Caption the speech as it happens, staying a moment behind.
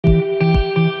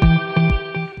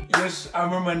I'm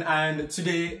Roman, and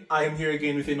today I am here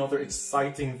again with another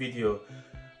exciting video.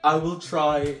 I will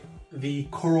try the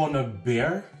Corona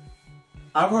beer.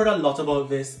 I've heard a lot about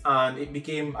this and it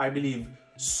became, I believe,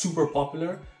 super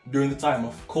popular during the time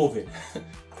of COVID.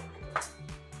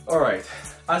 Alright,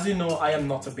 as you know, I am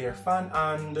not a beer fan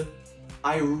and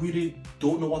I really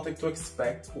don't know what to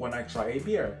expect when I try a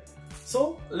beer.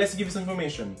 So let's give you some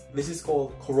information. This is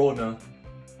called Corona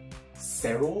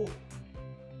Zero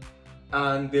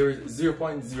and there is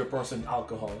 0.0%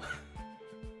 alcohol.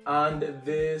 And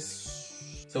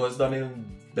this, so it's done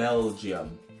in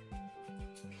Belgium.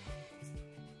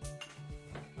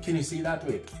 Can you see that?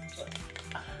 Wait.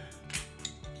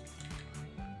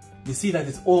 You see that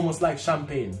it's almost like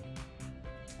champagne.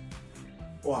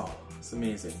 Wow, it's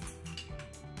amazing.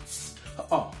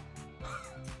 Oh,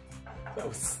 that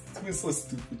was so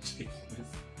stupid. Jesus.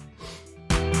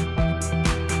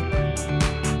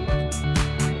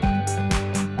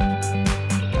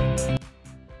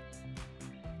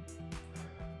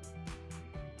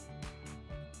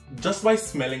 Just by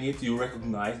smelling it, you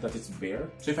recognize that it's beer.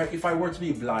 So if I were to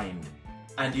be blind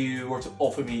and you were to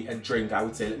offer me a drink, I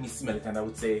would say, let me smell it, and I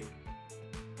would say,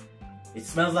 it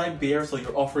smells like beer, so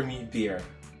you're offering me beer.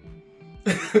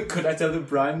 Could I tell the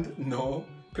brand? No.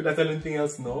 Could I tell anything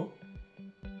else? No.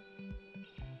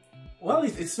 Well,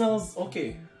 it smells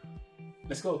okay.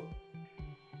 Let's go.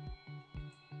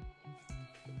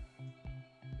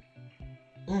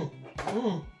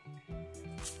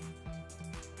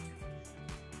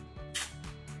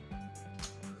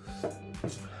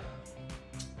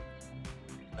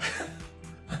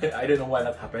 I don't know why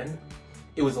that happened.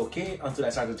 It was okay until I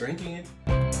started drinking it.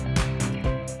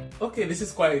 Okay, this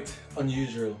is quite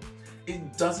unusual.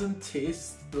 It doesn't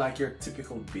taste like your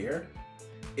typical beer.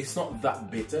 It's not that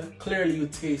bitter. Clearly you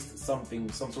taste something,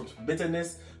 some sort of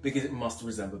bitterness because it must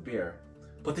resemble beer.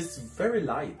 But it's very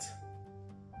light.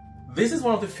 This is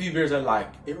one of the few beers I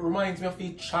like. It reminds me of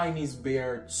the Chinese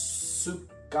beer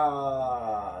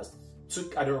I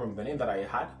don't remember the name that I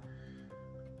had.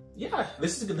 Yeah,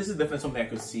 this is definitely something I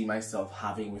could see myself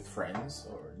having with friends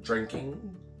or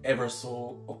drinking ever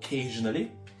so occasionally.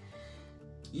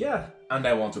 Yeah, and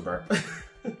I want to burp.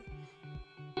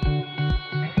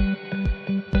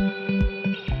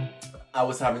 I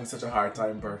was having such a hard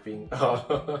time burping.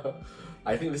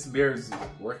 I think this beer is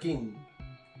working.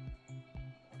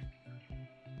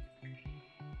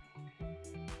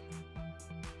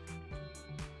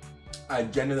 I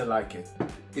genuinely like it.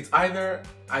 It's either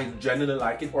I genuinely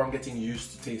like it or I'm getting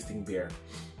used to tasting beer.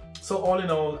 So all in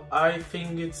all, I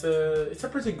think it's a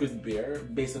pretty good beer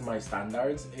based on my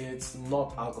standards. It's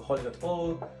not alcoholic at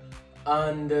all,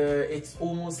 and it's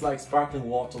almost like sparkling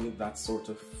water with that sort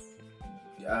of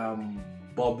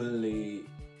bubbly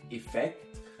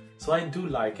effect. So I do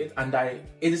like it, and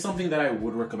it is something that I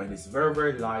would recommend. It's very,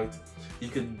 very light. You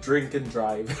can drink and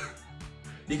drive.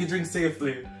 You can drink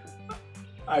safely,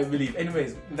 I believe.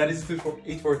 Anyways, that is it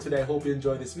for today. I hope you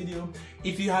enjoyed this video.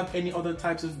 If you have any other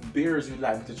types of beers you'd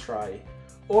like me to try,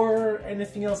 or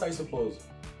anything else, I suppose,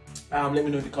 let me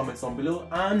know in the comments down below,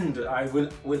 and I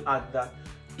will add that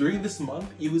during this month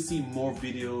you will see more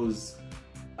videos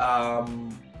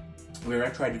where I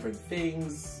try different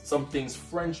things. Some things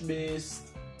French based.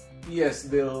 Yes,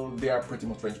 they are pretty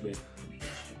much French based.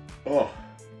 Oh,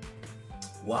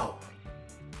 wow.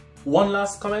 One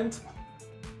last comment.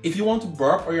 If you want to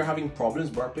burp or you're having problems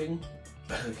burping,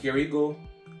 here you go.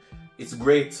 It's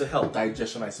great to help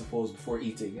digestion, I suppose, before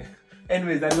eating.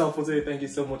 Anyways, that is all for today. Thank you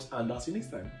so much, and I'll see you next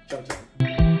time. Ciao, ciao.